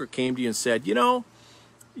broker came to you and said, you know,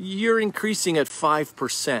 you're increasing at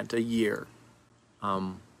 5% a year,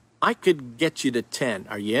 I could get you to 10.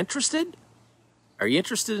 Are you interested? Are you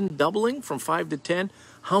interested in doubling from 5 to 10?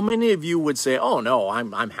 How many of you would say, oh no,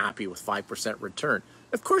 I'm happy with 5% return?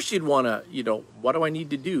 Of course you'd want to, you know, what do I need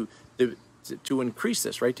to do to increase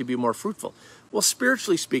this, right? To be more fruitful. Well,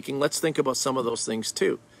 spiritually speaking, let's think about some of those things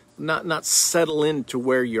too. Not settle into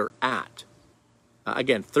where you're at.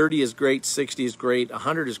 Again, 30 is great, 60 is great,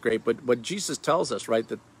 100 is great, but what Jesus tells us, right,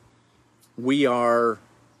 that we are,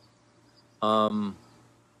 there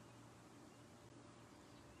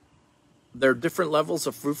are different levels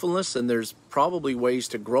of fruitfulness, and there's probably ways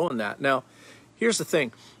to grow in that. Now, here's the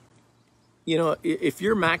thing. You know, if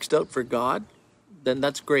you're maxed out for God, then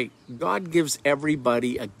that's great. God gives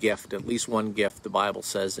everybody a gift, at least one gift, the Bible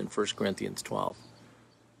says in 1 Corinthians 12.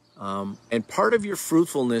 And part of your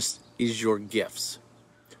fruitfulness is your gifts.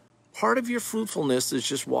 Part of your fruitfulness is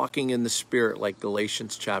just walking in the Spirit, like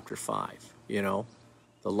Galatians chapter 5, you know,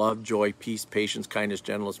 the love, joy, peace, patience, kindness,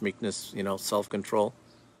 gentleness, meekness, you know, self-control.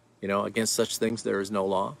 You know, against such things there is no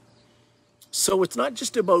law. So it's not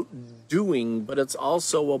just about doing, but it's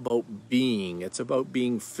also about being. It's about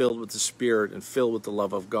being filled with the Spirit and filled with the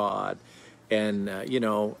love of God. And, you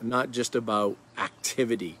know, not just about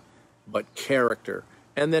activity, but character.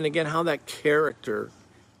 And then again, how that character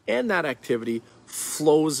and that activity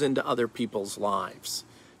flows into other people's lives.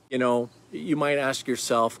 You know, you might ask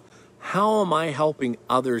yourself, how am I helping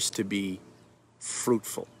others to be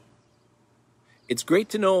fruitful? It's great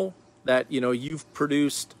to know that, you know, you've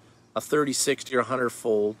produced a 30, 60, or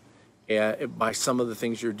 100-fold by some of the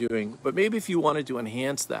things you're doing. But maybe if you wanted to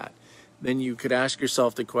enhance that, then you could ask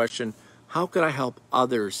yourself the question, how could I help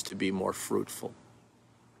others to be more fruitful?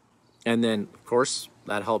 And then, of course,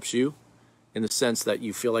 that helps you in the sense that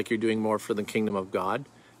you feel like you're doing more for the kingdom of God,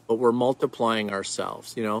 but we're multiplying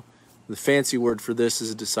ourselves. You know, the fancy word for this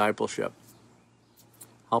is discipleship.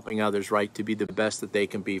 Helping others, right, to be the best that they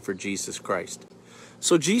can be for Jesus Christ.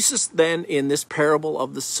 So Jesus then, in this parable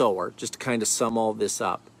of the sower, just to kind of sum all this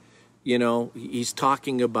up, you know, he's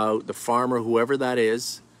talking about the farmer, whoever that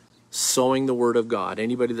is, sowing the word of God,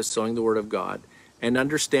 anybody that's sowing the word of God, and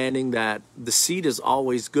understanding that the seed is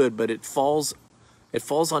always good, but it falls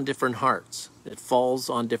on different hearts. It falls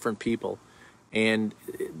on different people. And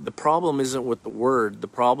the problem isn't with the word. The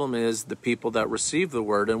problem is the people that receive the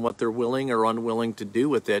word and what they're willing or unwilling to do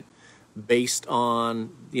with it based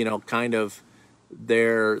on, you know, kind of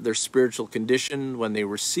their spiritual condition when they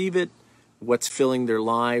receive it, what's filling their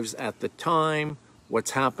lives at the time,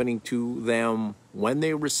 what's happening to them when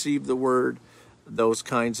they receive the word, those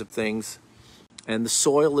kinds of things. And the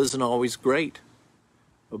soil isn't always great,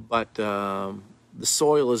 but the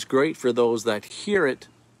soil is great for those that hear it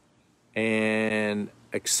and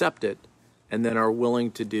accept it and then are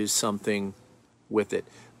willing to do something with it.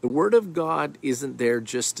 The Word of God isn't there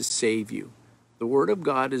just to save you. The Word of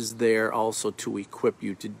God is there also to equip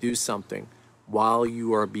you to do something while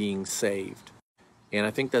you are being saved. And I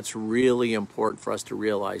think that's really important for us to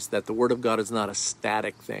realize that the Word of God is not a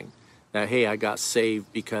static thing. That, hey, I got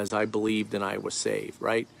saved because I believed and I was saved,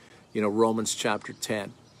 right? You know, Romans chapter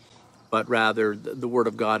 10. But rather, the Word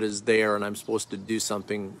of God is there and I'm supposed to do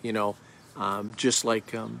something, you know, just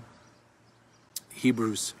like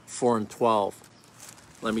Hebrews 4 and 12.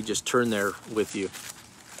 Let me just turn there with you.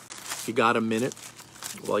 If you got a minute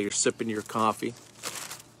while you're sipping your coffee.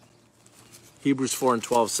 Hebrews 4 and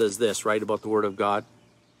 12 says this, right, about the Word of God.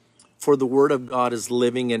 For the Word of God is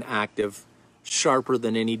living and active, sharper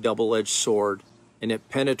than any double-edged sword, and it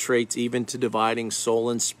penetrates even to dividing soul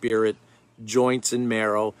and spirit, joints and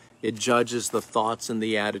marrow. It judges the thoughts and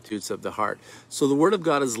the attitudes of the heart. So the Word of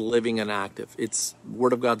God is living and active. The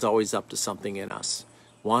Word of God's always up to something in us.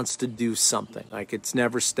 Wants to do something. Like, it's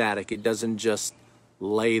never static. It doesn't just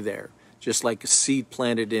lay there. Just like a seed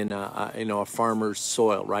planted in a farmer's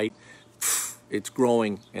soil, right? It's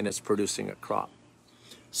growing and it's producing a crop.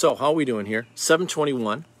 So how are we doing here?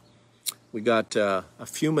 7:21. We got a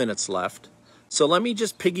few minutes left. So let me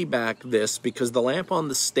just piggyback this, because the lamp on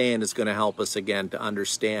the stand is going to help us again to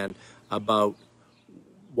understand about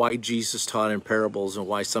why Jesus taught in parables and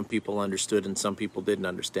why some people understood and some people didn't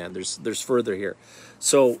understand. There's further here.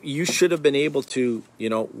 So you should have been able to, you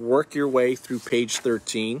know, work your way through page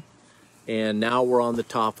 13. And now we're on the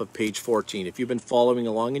top of page 14. If you've been following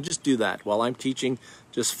along, and just do that. While I'm teaching,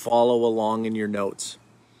 just follow along in your notes.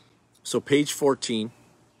 So page 14,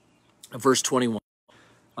 verse 21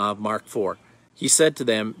 of Mark 4. He said to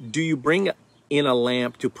them, do you bring in a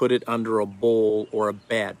lamp to put it under a bowl or a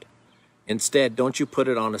bed? Instead, don't you put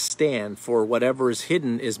it on a stand, for whatever is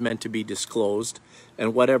hidden is meant to be disclosed,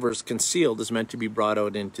 and whatever is concealed is meant to be brought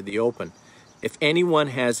out into the open. If anyone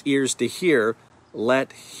has ears to hear,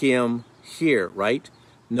 let him hear, right?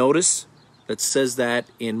 Notice that says that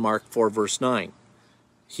in Mark 4, verse 9.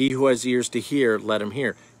 He who has ears to hear, let him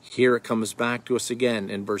hear. Here it comes back to us again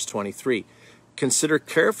in verse 23. Consider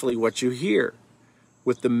carefully what you hear.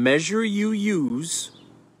 With the measure you use,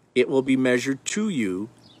 it will be measured to you,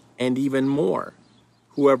 and even more.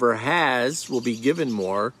 Whoever has will be given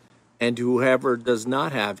more, and whoever does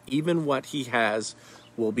not have, even what he has,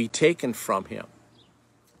 will be taken from him.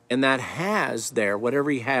 And that has there,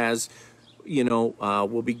 whatever he has,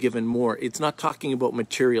 will be given more. It's not talking about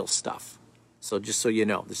material stuff. So just so you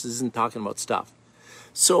know, this isn't talking about stuff.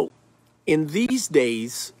 So in these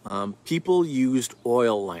days, people used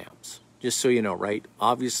oil lamps. Just so you know, right?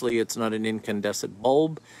 Obviously, it's not an incandescent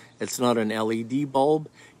bulb. It's not an LED bulb.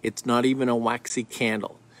 It's not even a waxy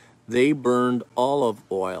candle. They burned olive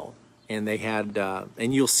oil, and they had,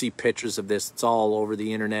 and you'll see pictures of this. It's all over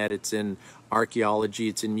the internet. It's in archaeology.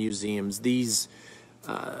 It's in museums. These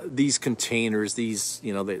containers,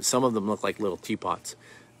 some of them look like little teapots.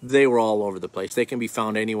 They were all over the place. They can be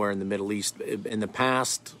found anywhere in the Middle East in the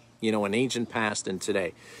past, in ancient past and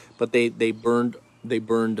today. But they burned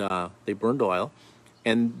oil,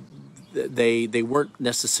 and they weren't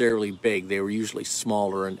necessarily big. They were usually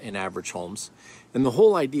smaller in average homes. And the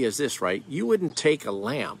whole idea is this, right? You wouldn't take a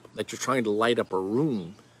lamp that you're trying to light up a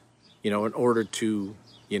room, in order to,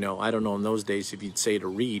 I don't know in those days if you'd say to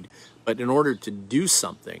read, but in order to do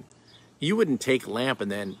something, you wouldn't take a lamp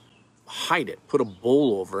and then hide it, put a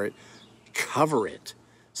bowl over it, cover it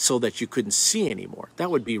so that you couldn't see anymore.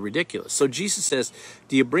 That would be ridiculous. So Jesus says,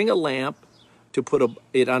 do you bring a lamp to put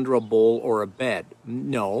it under a bowl or a bed?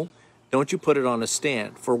 No. Don't you put it on a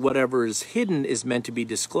stand? For whatever is hidden is meant to be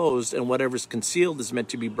disclosed, and whatever is concealed is meant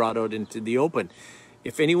to be brought out into the open.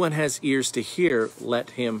 If anyone has ears to hear, let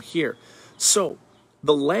him hear. So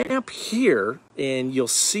the lamp here, and you'll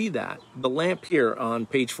see that, the lamp here on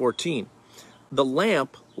page 14, the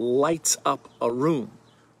lamp lights up a room.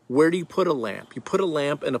 Where do you put a lamp? You put a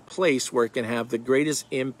lamp in a place where it can have the greatest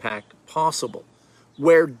impact possible.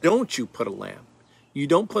 Where don't you put a lamp? You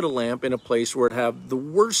don't put a lamp in a place where it have the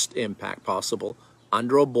worst impact possible,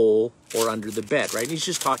 under a bowl or under the bed, right? And he's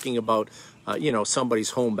just talking about,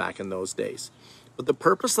 somebody's home back in those days. But the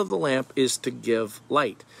purpose of the lamp is to give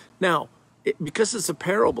light. Now, because it's a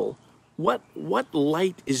parable, what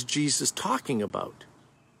light is Jesus talking about?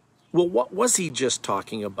 Well, what was he just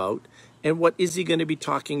talking about? And what is he going to be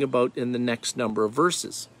talking about in the next number of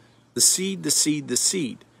verses? The seed, the seed, the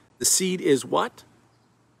seed. The seed is what?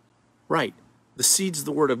 Right. The seed's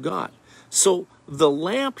the Word of God. So the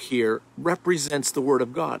lamp here represents the Word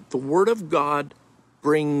of God. The Word of God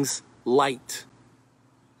brings light.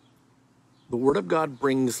 The Word of God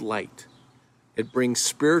brings light. It brings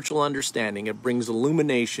spiritual understanding. It brings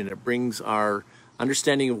illumination. It brings our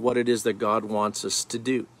understanding of what it is that God wants us to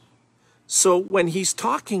do. So when he's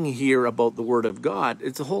talking here about the Word of God,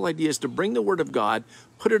 the whole idea is to bring the Word of God,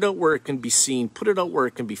 put it out where it can be seen, put it out where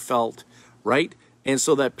it can be felt, right? And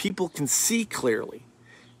so that people can see clearly.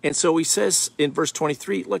 And so he says in verse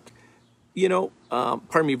 23, look,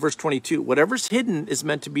 verse 22, whatever's hidden is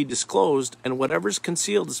meant to be disclosed, and whatever's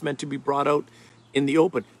concealed is meant to be brought out in the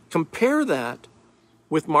open. Compare that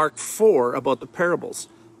with Mark 4 about the parables.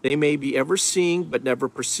 They may be ever seeing, but never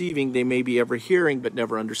perceiving. They may be ever hearing, but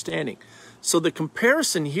never understanding. So the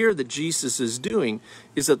comparison here that Jesus is doing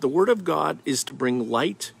is that the Word of God is to bring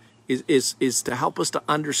light, is to help us to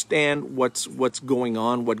understand what's going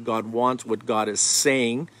on, what God wants, what God is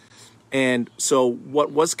saying. And so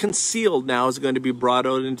what was concealed now is going to be brought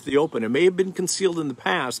out into the open. It may have been concealed in the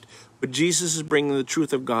past, but Jesus is bringing the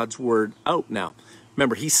truth of God's Word out now.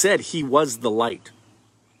 Remember, he said he was the light,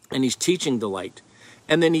 and he's teaching the light.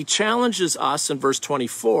 And then he challenges us in verse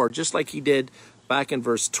 24, just like he did back in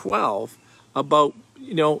verse 12, about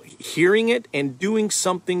hearing it and doing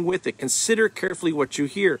something with it. Consider carefully what you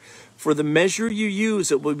hear. For the measure you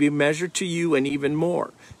use, it will be measured to you and even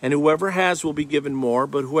more. And whoever has will be given more,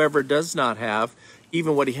 but whoever does not have,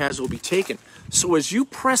 even what he has will be taken. So as you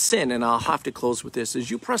press in, and I'll have to close with this,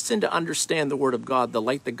 as you press in to understand the Word of God, the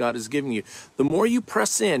light that God is giving you, the more you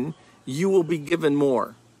press in, you will be given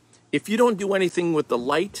more. If you don't do anything with the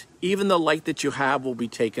light, even the light that you have will be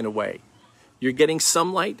taken away. You're getting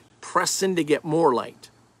some light, press in to get more light.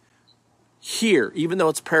 Here, even though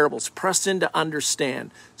it's parables, press in to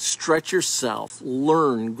understand, stretch yourself,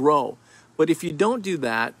 learn, grow. But if you don't do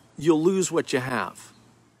that, you'll lose what you have.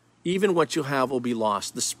 Even what you have will be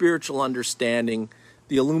lost. The spiritual understanding,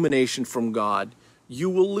 the illumination from God, you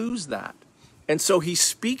will lose that. And so he's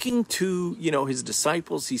speaking to, his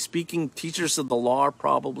disciples. He's speaking, teachers of the law are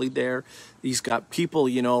probably there. He's got people,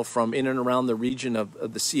 from in and around the region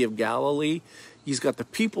of the Sea of Galilee. He's got the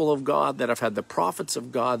people of God that have had the prophets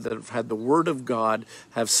of God, that have had the word of God,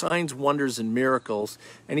 have signs, wonders, and miracles.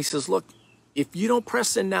 And he says, look, if you don't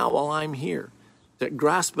press in now while I'm here, to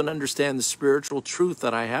grasp and understand the spiritual truth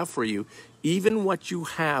that I have for you, even what you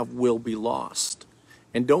have will be lost.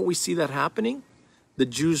 And don't we see that happening? The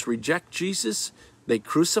Jews reject Jesus, they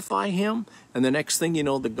crucify him, and the next thing you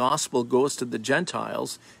know, the gospel goes to the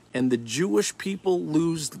Gentiles, and the Jewish people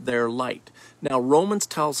lose their light. Now, Romans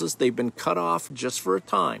tells us they've been cut off just for a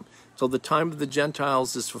time, till the time of the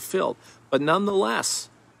Gentiles is fulfilled. But nonetheless,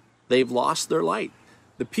 they've lost their light.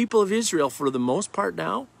 The people of Israel, for the most part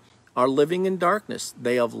now, are living in darkness.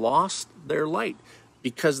 They have lost their light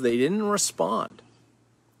because they didn't respond.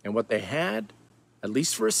 And what they had, at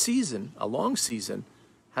least for a season, a long season,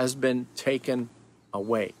 has been taken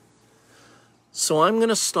away. So I'm going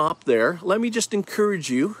to stop there. Let me just encourage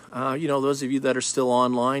you, those of you that are still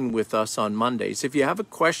online with us on Mondays, if you have a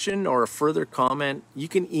question or a further comment, you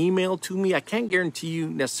can email to me. I can't guarantee you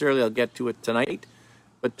necessarily I'll get to it tonight,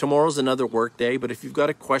 but tomorrow's another work day. But if you've got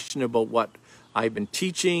a question about what I've been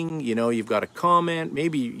teaching, you've got a comment,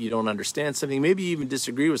 maybe you don't understand something, maybe you even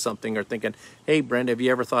disagree with something or thinking, hey, Brent, have you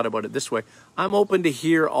ever thought about it this way? I'm open to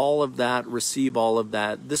hear all of that, receive all of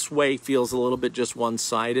that. This way feels a little bit just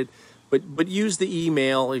one-sided, but use the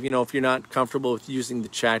email. If you're not comfortable with using the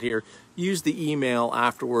chat here, use the email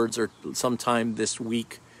afterwards or sometime this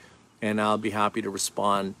week, and I'll be happy to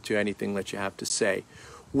respond to anything that you have to say.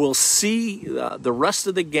 We'll see the rest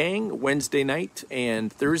of the gang Wednesday night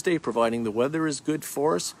and Thursday, providing the weather is good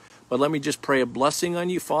for us. But let me just pray a blessing on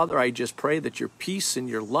you. Father, I just pray that your peace and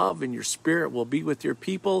your love and your spirit will be with your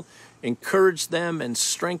people. Encourage them and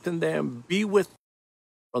strengthen them. Be with them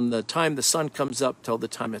from the time the sun comes up till the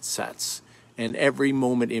time it sets, and every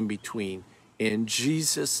moment in between. In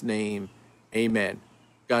Jesus' name, amen.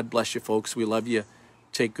 God bless you, folks. We love you.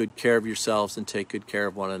 Take good care of yourselves and take good care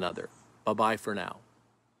of one another. Bye-bye for now.